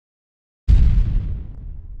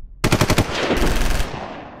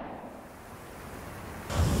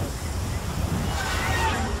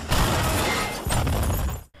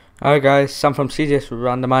Alright guys, Sam from CJS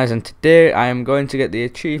Randomize, and today I am going to get the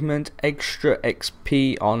achievement Egg-Stra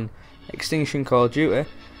XP on Extinction Call of Duty.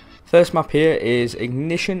 First map here is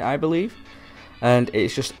Ignition, I believe, and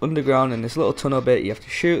it's just underground in this little tunnel bit. You have to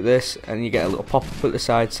shoot this and you get a little pop-up at the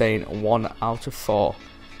side saying 1 out of 4.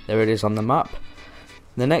 There it is on the map.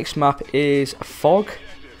 The next map is Fog,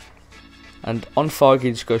 and on Fog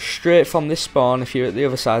you just go straight from this spawn. If you're at the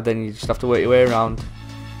other side, then you just have to work your way around.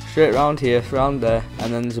 Straight round here, round there,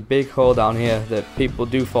 and then there's a big hole down here that people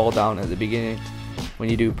do fall down at the beginning when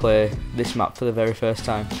you do play this map for the very first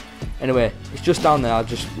time. Anyway, it's just down there. I'm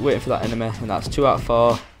just waiting for that enemy, and that's 2 out of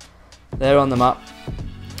 4. They're on the map.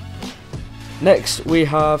 Next we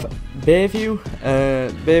have Bayview.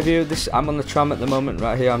 Bayview. I'm on the tram at the moment,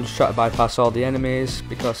 right here. I'm just trying to bypass all the enemies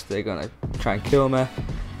because they're gonna try and kill me,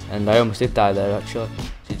 and I almost did die there actually.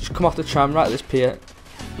 So you just come off the tram right at this pier.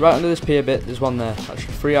 Right under this pier bit, there's one there. That's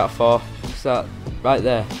 3 out of 4. Start right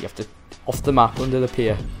there. You have to off the map under the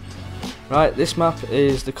pier. Right, this map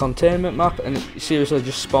is the containment map, and it seriously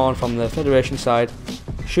just spawn from the Federation side.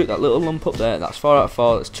 Shoot that little lump up there. That's 4 out of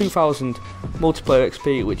 4. That's 2,000 multiplayer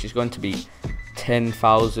XP, which is going to be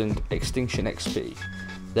 10,000 extinction XP.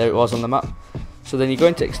 There it was on the map. So then you go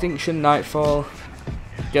into Extinction, Nightfall.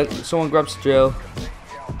 Someone grabs the drill,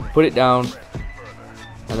 put it down.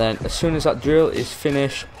 And then as soon as that drill is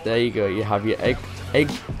finished, there you go, you have your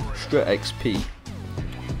Egg-Stra XP.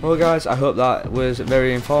 Well guys, I hope that was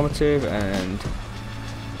very informative, and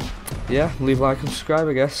yeah, leave a like and subscribe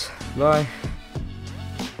I guess. Bye.